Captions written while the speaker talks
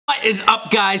What is up,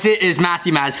 guys? It is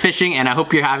Matthew Maz Fishing, and I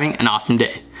hope you're having an awesome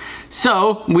day.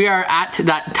 So we are at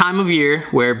that time of year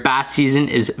where bass season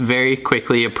is very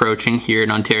quickly approaching here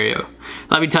in Ontario.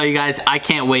 Let me tell you guys, I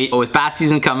can't wait. With bass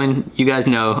season coming, you guys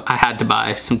know I had to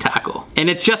buy some tackle.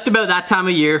 And it's just about that time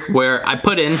of year where I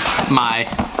put in my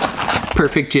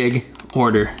Perfect Jig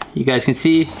order. You guys can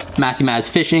see Matthew Maz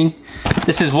Fishing.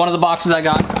 This is one of the boxes I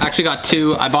got. I actually got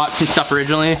two. I bought some stuff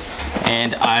originally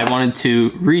and I wanted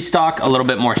to restock a little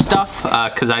bit more stuff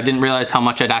because I didn't realize how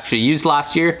much I'd actually used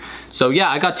last year. So yeah,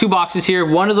 I got two boxes here.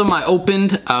 One of them I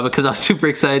opened because I was super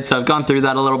excited, so I've gone through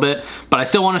that a little bit, but I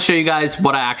still want to show you guys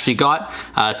what I actually got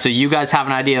so you guys have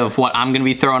an idea of what I'm gonna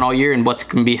be throwing all year and what's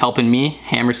gonna be helping me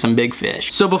hammer some big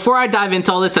fish. So before I dive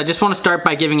into all this, I just want to start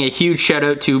by giving a huge shout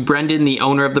out to Brendan, the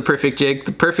owner of the Perfect Jig.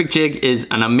 The Perfect Jig is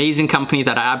an amazing company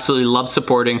that I absolutely love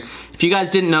supporting. If you guys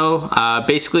didn't know,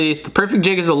 basically the Perfect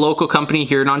Jig is a local company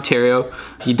here in Ontario.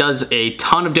 He does a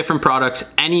ton of different products,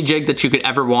 any jig that you could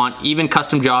ever want, even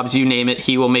custom jobs, you name it,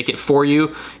 he will make it for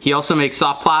you. He also makes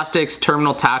soft plastics,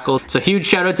 terminal tackle, so huge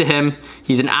shout out to him.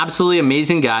 He's an absolutely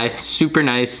amazing guy, super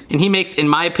nice, and he makes, in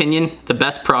my opinion, the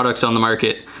best products on the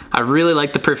market. I really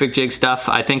like the Perfect Jig stuff.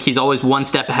 I think he's always one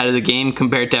step ahead of the game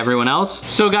compared to everyone else.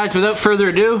 So guys, without further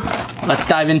ado, let's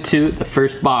dive into the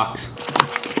first box.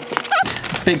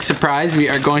 Big surprise, we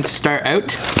are going to start out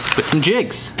with some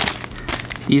jigs.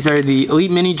 These are the Elite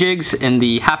Mini jigs in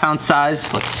the 1/2 ounce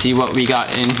size. Let's see what we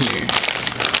got in here.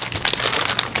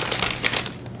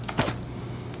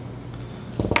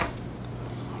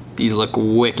 These look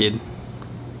wicked.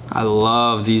 I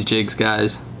love these jigs,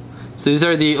 guys. So these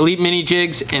are the Elite Mini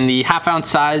jigs in the 1/2 ounce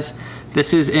size.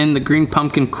 This is in the green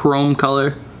pumpkin chrome color.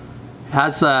 It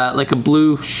has like a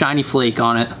blue shiny flake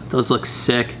on it. Those look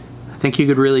sick. I think you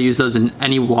could really use those in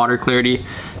any water clarity.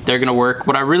 They're gonna work.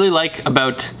 What I really like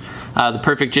about the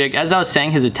Perfect Jig, as I was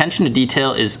saying, his attention to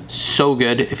detail is so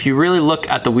good. If you really look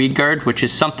at the weed guard, which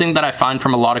is something that I find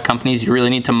from a lot of companies you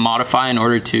really need to modify in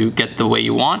order to get the way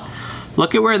you want,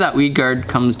 look at where that weed guard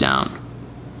comes down.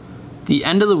 The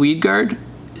end of the weed guard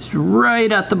is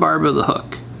right at the barb of the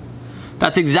hook.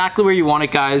 That's exactly where you want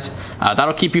it, guys.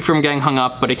 That'll keep you from getting hung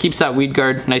up, but it keeps that weed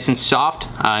guard nice and soft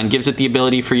and gives it the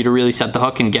ability for you to really set the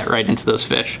hook and get right into those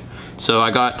fish. So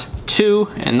I got two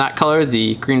in that color,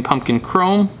 the green pumpkin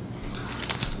chrome.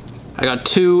 I got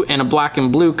two in a black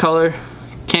and blue color.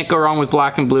 Can't go wrong with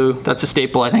black and blue. That's a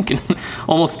staple, I think, in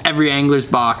almost every angler's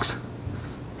box.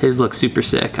 His looks super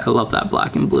sick. I love that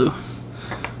black and blue.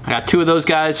 I got two of those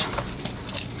guys.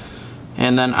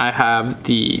 And then I have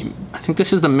the, I think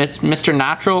this is the Mr.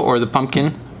 Natural or the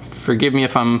pumpkin. Forgive me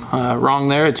if I'm wrong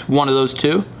there. It's one of those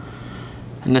two.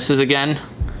 And this is, again,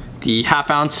 the 1/2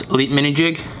 ounce Elite Mini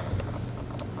Jig.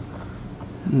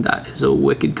 And that is a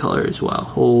wicked color as well.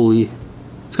 Holy.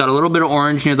 It's got a little bit of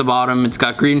orange near the bottom. It's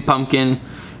got green pumpkin.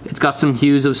 It's got some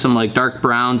hues of some like dark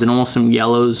browns and almost some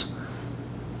yellows.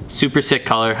 Super sick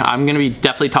color. I'm gonna be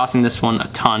definitely tossing this one a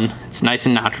ton. It's nice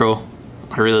and natural.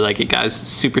 I really like it, guys.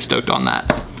 Super stoked on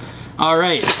that. All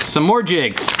right, some more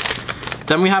jigs.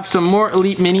 Then we have some more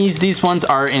Elite Minis. These ones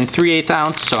are in 3/8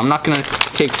 ounce, so I'm not gonna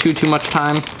take too much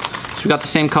time. So we got the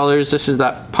same colors. This is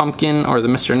that pumpkin or the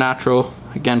Mr. Natural.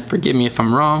 Again, forgive me if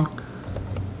I'm wrong.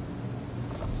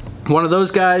 One of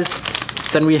those guys.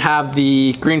 Then we have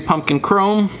the green pumpkin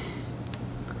chrome.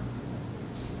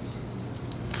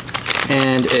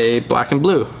 And a black and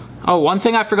blue. Oh, one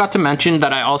thing I forgot to mention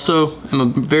that I also am a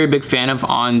very big fan of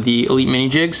on the Elite Mini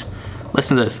jigs.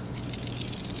 Listen to this.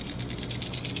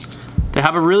 They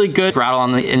have a really good rattle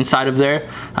on the inside of there.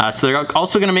 So they're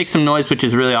also gonna make some noise, which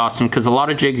is really awesome because a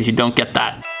lot of jigs you don't get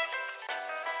that.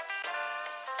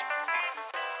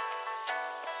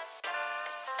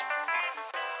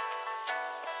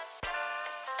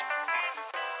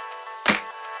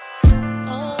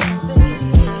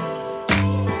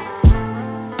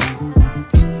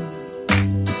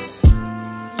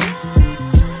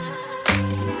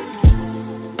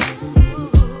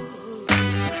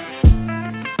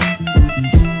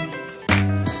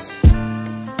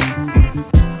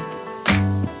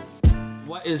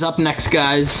 What is up next,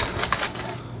 guys?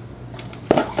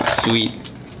 Sweet.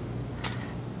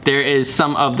 There is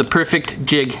some of the Perfect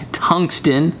Jig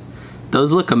tungsten.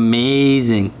 Those look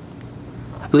amazing.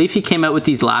 I believe he came out with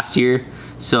these last year.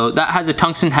 So that has a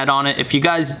tungsten head on it. If you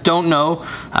guys don't know,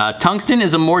 tungsten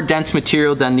is a more dense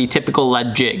material than the typical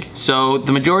lead jig. So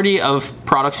the majority of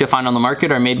products you'll find on the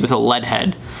market are made with a lead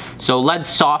head. So lead's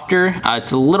softer,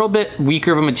 it's a little bit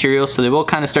weaker of a material, so they will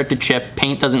kind of start to chip.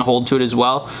 Paint doesn't hold to it as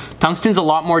well. Tungsten's a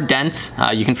lot more dense.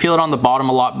 You can feel it on the bottom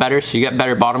a lot better, so you get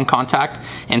better bottom contact.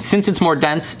 And since it's more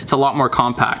dense, it's a lot more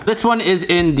compact. This one is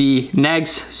in the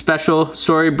Nags Special.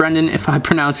 Sorry, Brendan, if I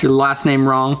pronounce your last name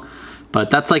wrong, but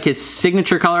that's like his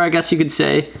signature color, I guess you could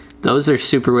say. Those are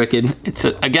super wicked. It's,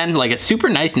 again, like a super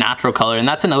nice natural color, and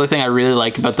that's another thing I really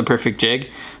like about the Perfect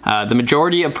Jig. The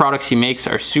majority of products he makes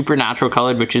are super natural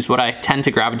colored, which is what I tend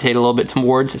to gravitate a little bit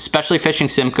towards, especially fishing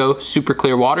Simcoe, super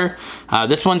clear water.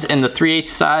 This one's in the 3/8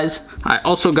 size. I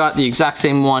also got the exact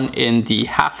same one in the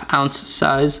 1/2 ounce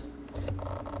size.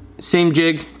 Same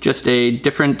jig, just a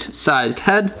different sized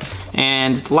head.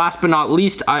 And last but not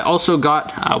least, I also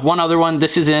got one other one.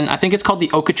 This is in, I think it's called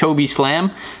the Okeechobee Slam.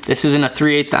 This is in a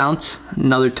 3/8 ounce,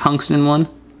 another tungsten one.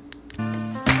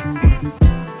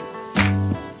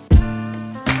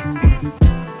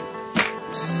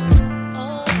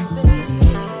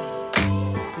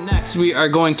 Next, we are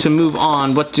going to move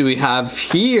on. What do we have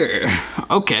here?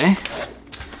 Okay.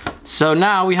 So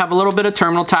now we have a little bit of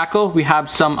terminal tackle. We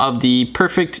have some of the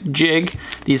Perfect Jig.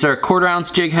 These are 1/4 ounce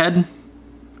jig head.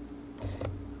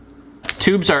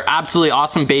 Tubes are absolutely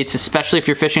awesome baits, especially if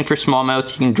you're fishing for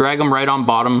smallmouth. You can drag them right on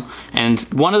bottom. And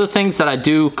one of the things that I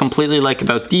do completely like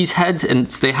about these heads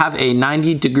is they have a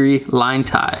 90-degree line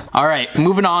tie. All right,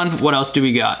 moving on. What else do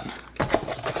we got?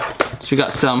 So we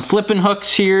got some flipping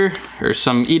hooks here, or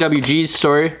some EWGs,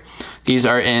 sorry. These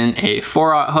are in a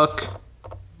 4/0 hook.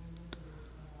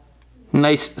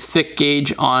 Nice thick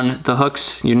gauge on the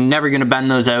hooks. You're never gonna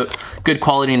bend those out. Good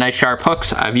quality, nice sharp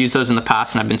hooks. I've used those in the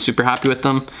past and I've been super happy with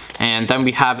them. And then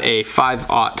we have a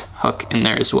 5/0 hook in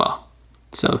there as well.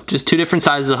 So just 2 different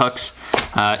sizes of hooks.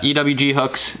 EWG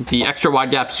hooks. The extra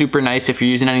wide gap, super nice if you're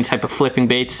using any type of flipping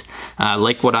baits,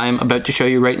 like what I'm about to show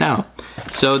you right now.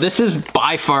 So this is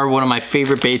by far one of my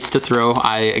favorite baits to throw.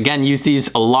 I, again, use these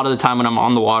a lot of the time when I'm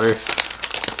on the water.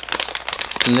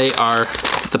 And they are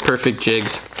the Perfect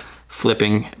Jigs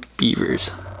flipping beavers.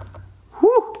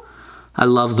 Whew, I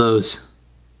love those.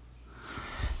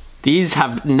 These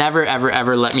have never,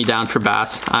 ever let me down for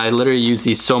bass. I literally use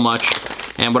these so much.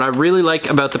 And what I really like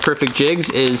about the Perfect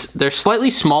Jigs is they're slightly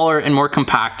smaller and more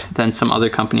compact than some other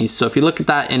companies. So if you look at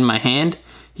that in my hand,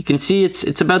 you can see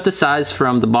it's about the size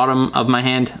from the bottom of my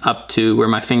hand up to where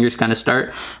my fingers kind of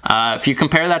start. If you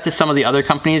compare that to some of the other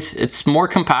companies, it's more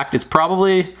compact. It's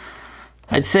probably,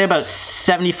 I'd say, about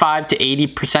 75 to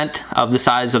 80% of the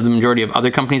size of the majority of other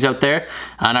companies out there.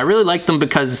 And I really like them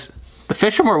because the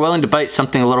fish are more willing to bite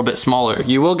something a little bit smaller.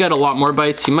 You will get a lot more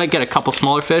bites. You might get a couple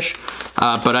smaller fish,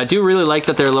 but I do really like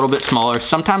that they're a little bit smaller.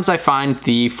 Sometimes I find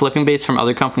the flipping baits from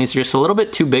other companies are just a little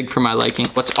bit too big for my liking.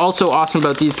 What's also awesome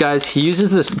about these guys, he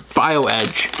uses this Bio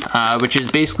Edge, which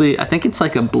is basically, I think it's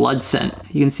like a blood scent.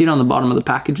 You can see it on the bottom of the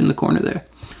package in the corner there.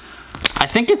 I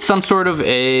think it's some sort of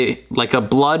like a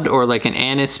blood or like an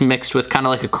anise mixed with kind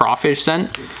of like a crawfish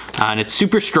scent. And it's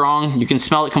super strong. You can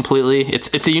smell it completely.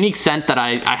 It's a unique scent that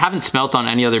I haven't smelt on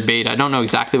any other bait. I don't know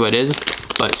exactly what it is,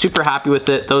 but super happy with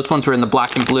it. Those ones were in the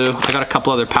black and blue. I got a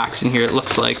couple other packs in here, it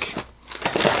looks like.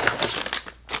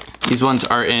 These ones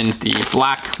are in the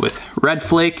black with red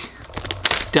flake.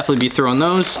 Definitely be throwing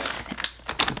those.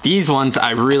 These ones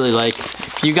I really like.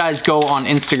 If you guys go on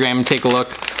Instagram and take a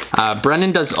look,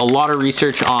 Brendan does a lot of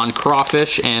research on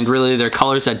crawfish and really their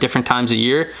colors at different times of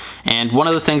year. And one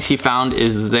of the things he found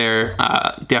is their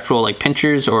the actual like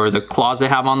pinchers or the claws they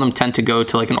have on them tend to go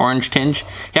to like an orange tinge.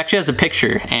 He actually has a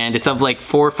picture and it's of like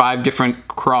 4 or 5 different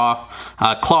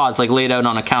claws like laid out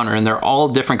on a counter, and they're all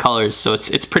different colors. So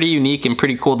it's pretty unique and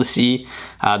pretty cool to see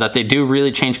that they do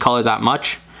really change color that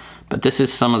much. But this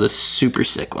is some of the super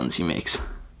sick ones he makes.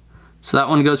 So that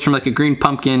one goes from like a green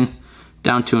pumpkin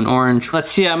down to an orange.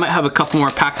 Let's see, I might have a couple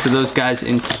more packs of those guys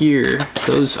in here.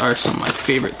 Those are some of my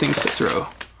favorite things to throw.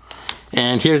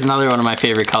 And here's another one of my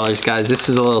favorite colors, guys. This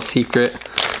is a little secret.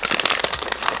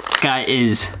 Guy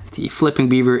is the flipping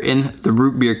beaver in the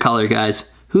root beer color, guys.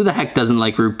 Who the heck doesn't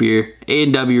like root beer?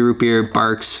 A&W root beer,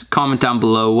 Barks. Comment down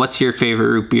below, what's your favorite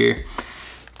root beer?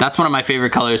 That's one of my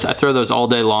favorite colors. I throw those all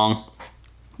day long.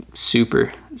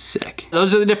 Super sick.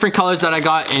 Those are the different colors that I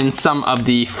got in some of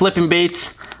the flipping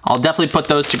baits. I'll definitely put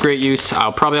those to great use.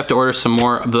 I'll probably have to order some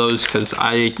more of those because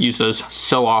I use those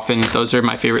so often. Those are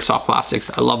my favorite soft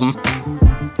plastics. I love them.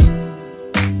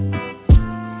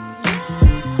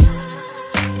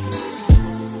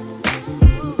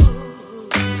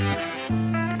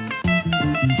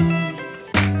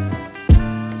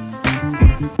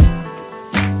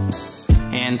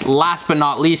 And last but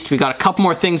not least, we got a couple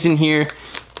more things in here.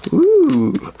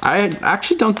 Ooh, I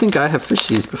actually don't think I have fished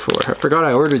these before. I forgot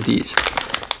I ordered these.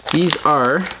 These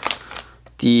are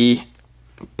the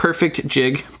Perfect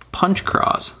Jig punch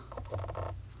craws.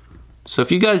 So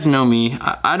if you guys know me,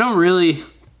 I don't really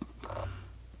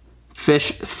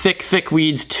fish thick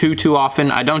weeds too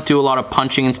often. I don't do a lot of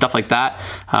punching and stuff like that,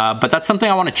 but that's something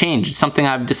I want to change. It's something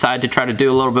I've decided to try to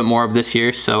do a little bit more of this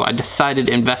year, so I decided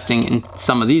investing in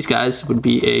some of these guys would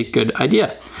be a good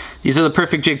idea. These are the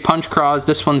Perfect Jig punch craws.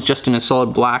 This one's just in a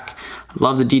solid black. I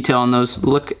love the detail on those.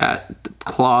 Look at the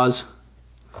claws.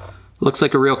 Looks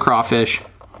like a real crawfish.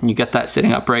 And you get that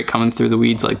sitting upright coming through the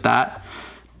weeds like that.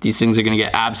 These things are gonna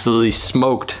get absolutely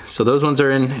smoked. So those ones are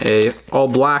in a all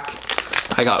black.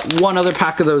 I got one other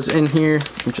pack of those in here.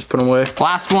 Just put them away.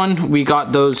 Last one, we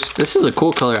got those. This is a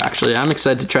cool color actually. I'm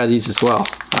excited to try these as well.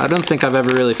 I don't think I've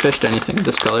ever really fished anything of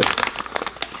this color.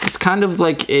 It's kind of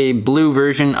like a blue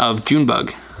version of June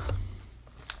bug.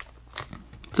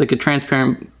 It's like a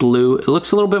transparent blue. It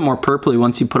looks a little bit more purpley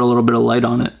once you put a little bit of light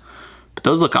on it. But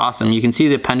those look awesome. You can see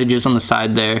the appendages on the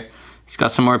side there. It's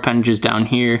got some more appendages down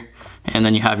here. And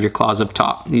then you have your claws up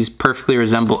top. These perfectly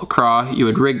resemble a craw. You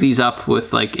would rig these up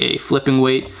with like a flipping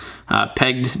weight,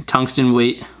 pegged tungsten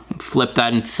weight, flip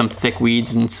that into some thick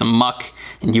weeds and some muck,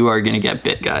 and you are gonna get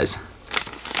bit, guys.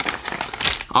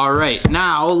 All right,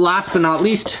 now, last but not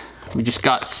least, we just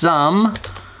got some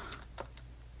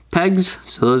pegs.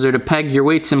 So those are to peg your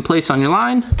weights in place on your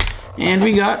line. And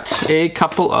we got a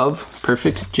couple of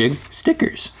Perfect Jig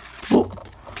stickers. Oh.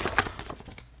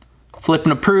 Flip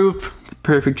and approved,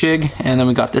 Perfect Jig, and then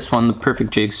we got this one, the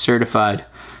Perfect Jig certified.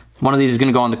 One of these is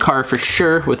gonna go on the car for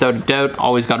sure, without a doubt.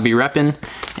 Always gotta be repping.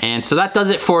 And so that does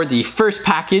it for the first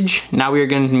package. Now we are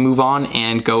going to move on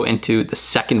and go into the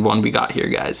second one we got here,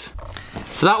 guys.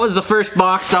 So that was the first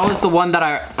box. That was the one that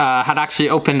I had actually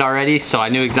opened already, so I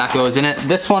knew exactly what was in it.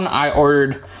 This one I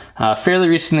ordered fairly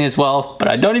recently as well, but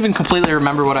I don't even completely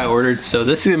remember what I ordered, so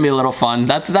this is gonna be a little fun.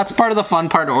 That's part of the fun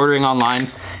part of ordering online.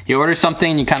 You order something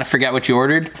and you kind of forget what you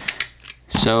ordered.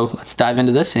 So let's dive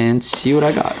into this and see what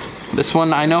I got. This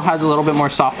one I know has a little bit more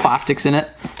soft plastics in it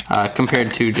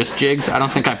compared to just jigs. I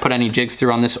don't think I put any jigs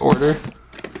through on this order,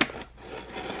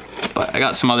 but I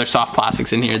got some other soft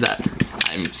plastics in here that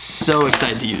I'm so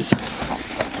excited to use.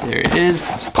 There it is.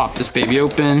 Let's pop this baby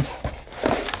open.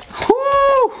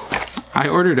 Woo! I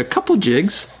ordered a couple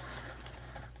jigs.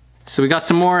 So we got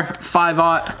some more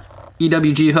 5/0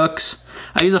 EWG hooks.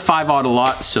 I use a 5/0 a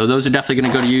lot, so those are definitely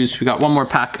gonna go to use. We got one more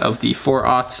pack of the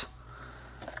 4/0s.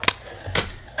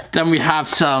 Then we have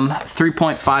some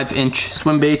 3.5 inch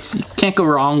swim baits. You can't go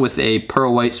wrong with a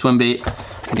pearl white swim bait.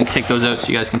 I'm gonna take those out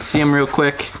so you guys can see them real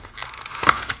quick.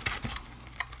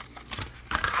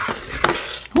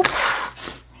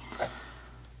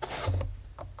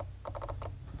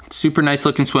 Super nice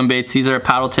looking swim baits. These are a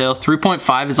paddle tail.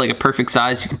 3.5 is like a perfect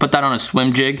size. You can put that on a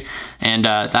swim jig and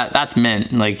that's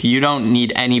mint. Like you don't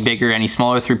need any bigger, any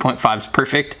smaller. 3.5 is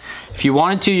perfect. If you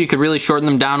wanted to, you could really shorten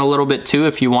them down a little bit too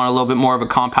if you want a little bit more of a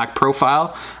compact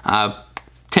profile.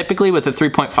 Typically with a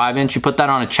 3.5 inch, you put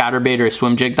that on a chatterbait or a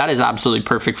swim jig. That is absolutely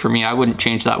perfect for me. I wouldn't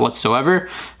change that whatsoever.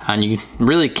 And you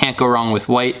really can't go wrong with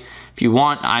white. If you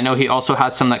want, I know he also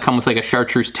has some that come with like a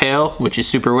chartreuse tail, which is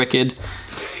super wicked.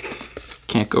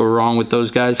 Can't go wrong with those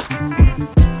guys. All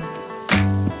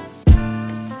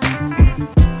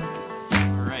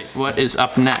right, what is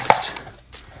up next?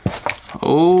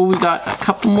 Oh, we got a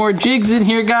couple more jigs in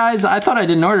here, guys. I thought I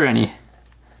didn't order any.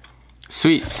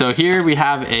 Sweet, so here we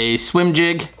have a swim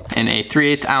jig in a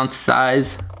 3/8 ounce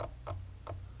size.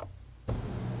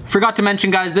 Forgot to mention,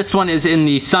 guys, this one is in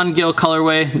the Sun Gill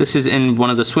colorway. This is in one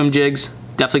of the swim jigs.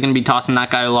 Definitely gonna be tossing that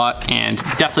guy a lot, and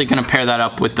definitely gonna pair that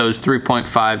up with those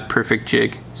 3.5 Perfect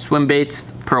Jig swim baits,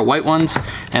 pearl white ones,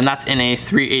 and that's in a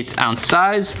 3/8 ounce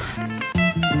size. And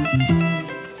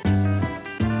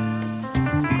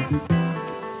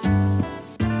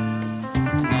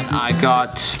then I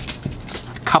got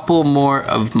a couple more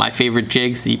of my favorite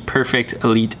jigs, the Perfect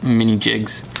Elite Mini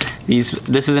Jigs.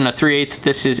 This is in a 3/8,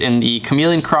 this is in the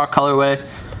Chameleon Craw colorway.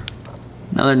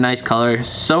 Another nice color,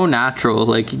 so natural.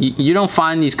 Like you don't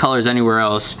find these colors anywhere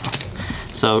else.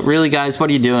 So really, guys, what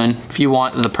are you doing? If you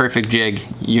want the perfect jig,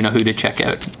 you know who to check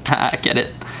out. Get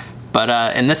it? But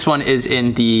and this one is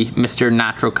in the Mr.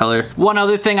 Natural color. One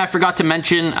other thing I forgot to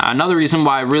mention, another reason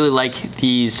why I really like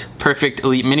these Perfect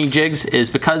Elite Mini Jigs is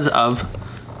because of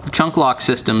the chunk lock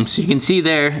system. So you can see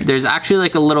there's actually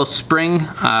like a little spring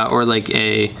or like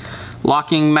a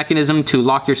locking mechanism to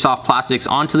lock your soft plastics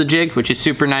onto the jig, which is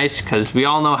super nice because we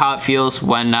all know how it feels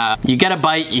when you get a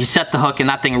bite, you set the hook and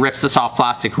that thing rips the soft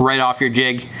plastic right off your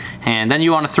jig, and then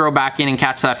you want to throw back in and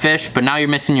catch that fish, but now you're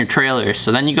missing your trailer.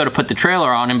 So then you go to put the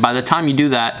trailer on, and by the time you do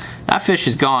that that fish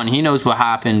is gone. He knows what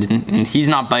happened, and he's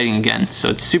not biting again. So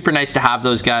it's super nice to have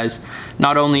those guys.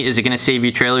 Not only is it gonna save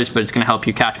you trailers, but it's gonna help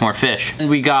you catch more fish. And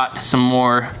we got some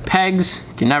more pegs.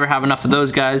 You can never have enough of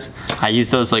those guys. I use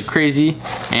those like crazy.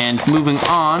 And moving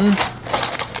on,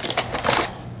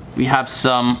 we have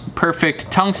some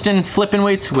Perfect tungsten flipping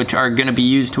weights, which are gonna be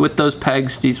used with those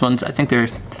pegs. These ones, I think they're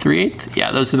 3/8.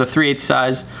 Yeah, those are the 3/8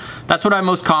 size. That's what I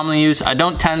most commonly use. I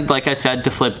don't tend, like I said,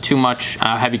 to flip too much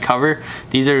heavy cover.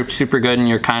 These are super good in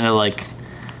your kind of like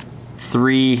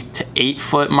 3 to 8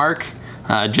 foot mark,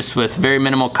 just with very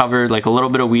minimal cover, like a little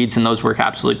bit of weeds, and those work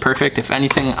absolutely perfect. If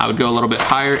anything, I would go a little bit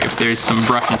higher if there's some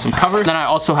brush and some cover. Then I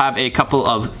also have a couple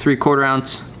of 3/4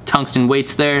 ounce tungsten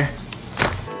weights there.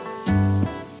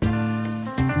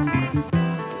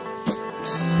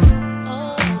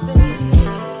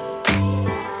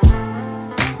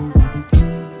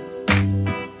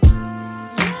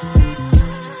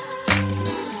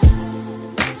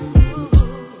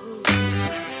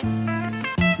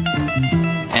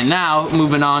 And now,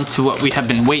 moving on to what we have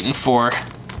been waiting for.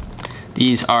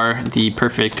 These are the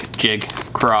Perfect Jig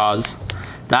craws.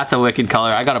 That's a wicked color.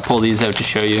 I gotta pull these out to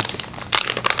show you.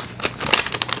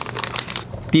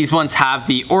 These ones have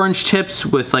the orange tips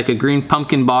with like a green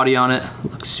pumpkin body on it.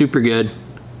 Looks super good.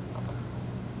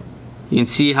 You can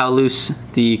see how loose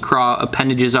the craw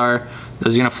appendages are.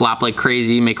 Those are gonna flap like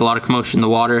crazy, make a lot of commotion in the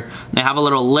water. And they have a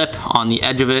little lip on the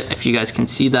edge of it, if you guys can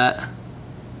see that.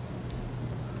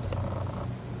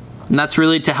 And that's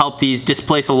really to help these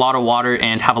displace a lot of water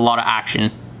and have a lot of action.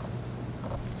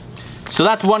 So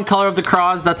that's one color of the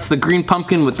craws. That's the green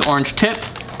pumpkin with the orange tip.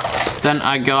 Then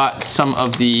I got some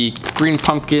of the green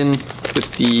pumpkin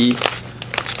with the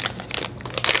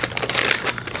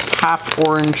half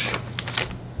orange.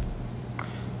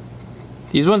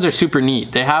 These ones are super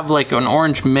neat. They have like an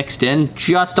orange mixed in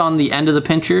just on the end of the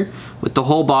pincher, with the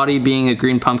whole body being a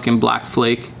green pumpkin black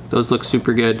flake. Those look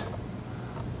super good.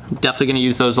 I'm definitely gonna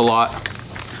use those a lot.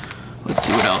 Let's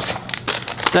see what else.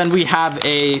 Then we have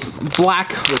a black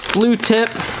with blue tip.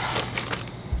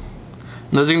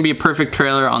 And those are gonna be a perfect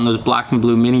trailer on those black and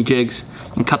blue mini jigs.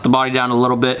 You can cut the body down a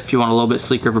little bit if you want a little bit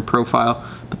sleeker of a profile.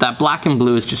 But that black and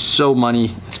blue is just so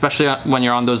money, especially when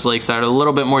you're on those lakes that are a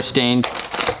little bit more stained.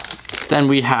 Then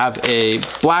we have a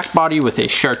black body with a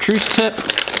chartreuse tip.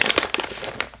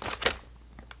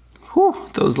 Whew,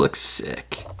 those look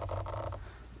sick.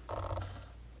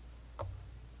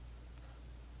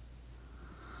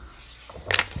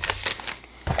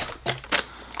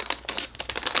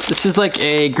 This is like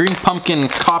a green pumpkin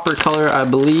copper color, I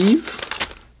believe.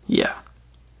 Yeah.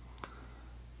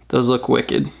 Those look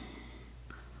wicked.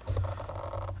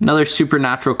 Another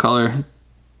supernatural color.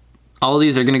 All of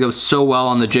these are gonna go so well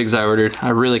on the jigs I ordered. I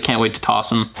really can't wait to toss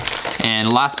them.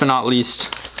 And last but not least,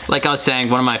 like I was saying,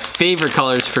 one of my favorite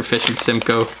colors for fishing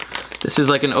Simcoe. This is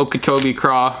like an Okeechobee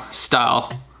craw style.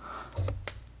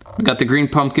 We got the green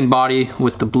pumpkin body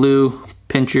with the blue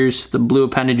pinchers, the blue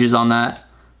appendages on that.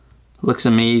 Looks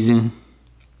amazing.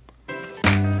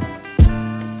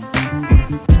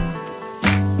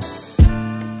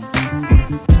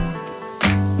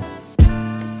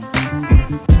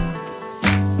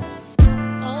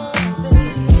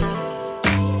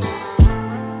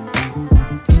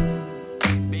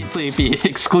 Basically be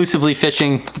exclusively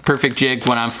fishing the Perfect Jig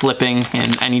when I'm flipping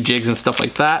and any jigs and stuff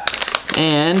like that.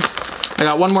 And I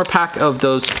got one more pack of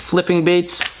those flipping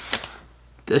baits.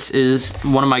 This is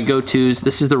one of my go-tos.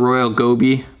 This is the Royal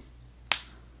Goby.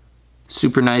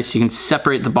 Super nice. You can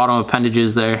separate the bottom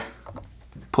appendages there.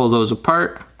 Pull those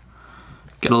apart.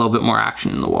 Get a little bit more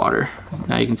action in the water.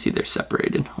 Now you can see they're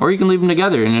separated. Or you can leave them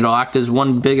together and it'll act as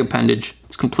one big appendage.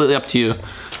 It's completely up to you.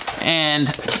 And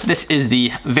this is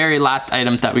the very last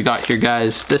item that we got here,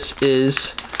 guys. This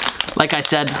is, like I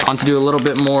said, on to do a little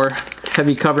bit more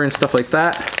heavy cover and stuff like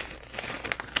that.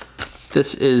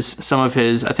 This is some of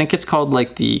his, I think it's called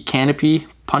like the canopy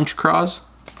punch craws.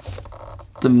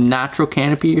 The natural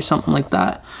canopy or something like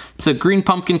that. It's a green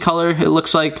pumpkin color, it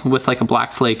looks like, with like a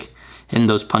black flake in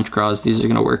those punch craws. These are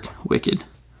gonna work wicked.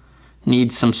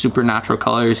 Need some supernatural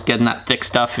colors, getting that thick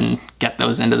stuff and get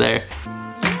those into there.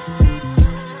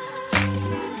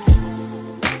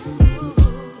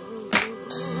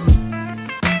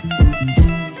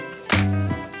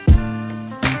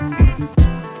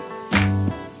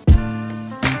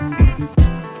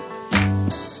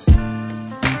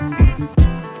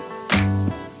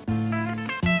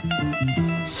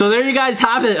 So there you guys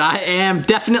have it. I am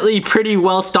definitely pretty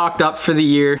well stocked up for the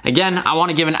year. Again, I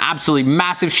want to give an absolutely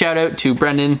massive shout out to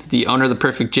Brendan, the owner of the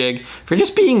Perfect Jig, for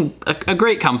just being a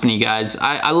great company, guys.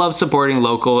 I love supporting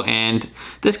local, and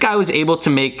this guy was able to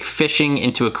make fishing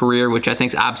into a career, which I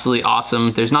think is absolutely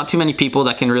awesome. There's not too many people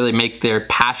that can really make their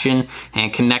passion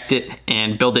and connect it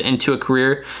and build it into a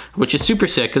career, which is super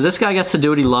sick, because this guy gets to do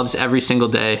what he loves every single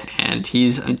day, and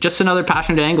he's just another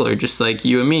passionate angler, just like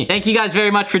you and me. Thank you guys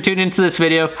very much for tuning into this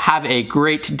video. Have a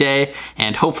great day,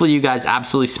 and hopefully you guys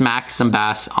absolutely smack some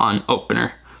bass on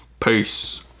opener.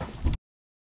 Peace.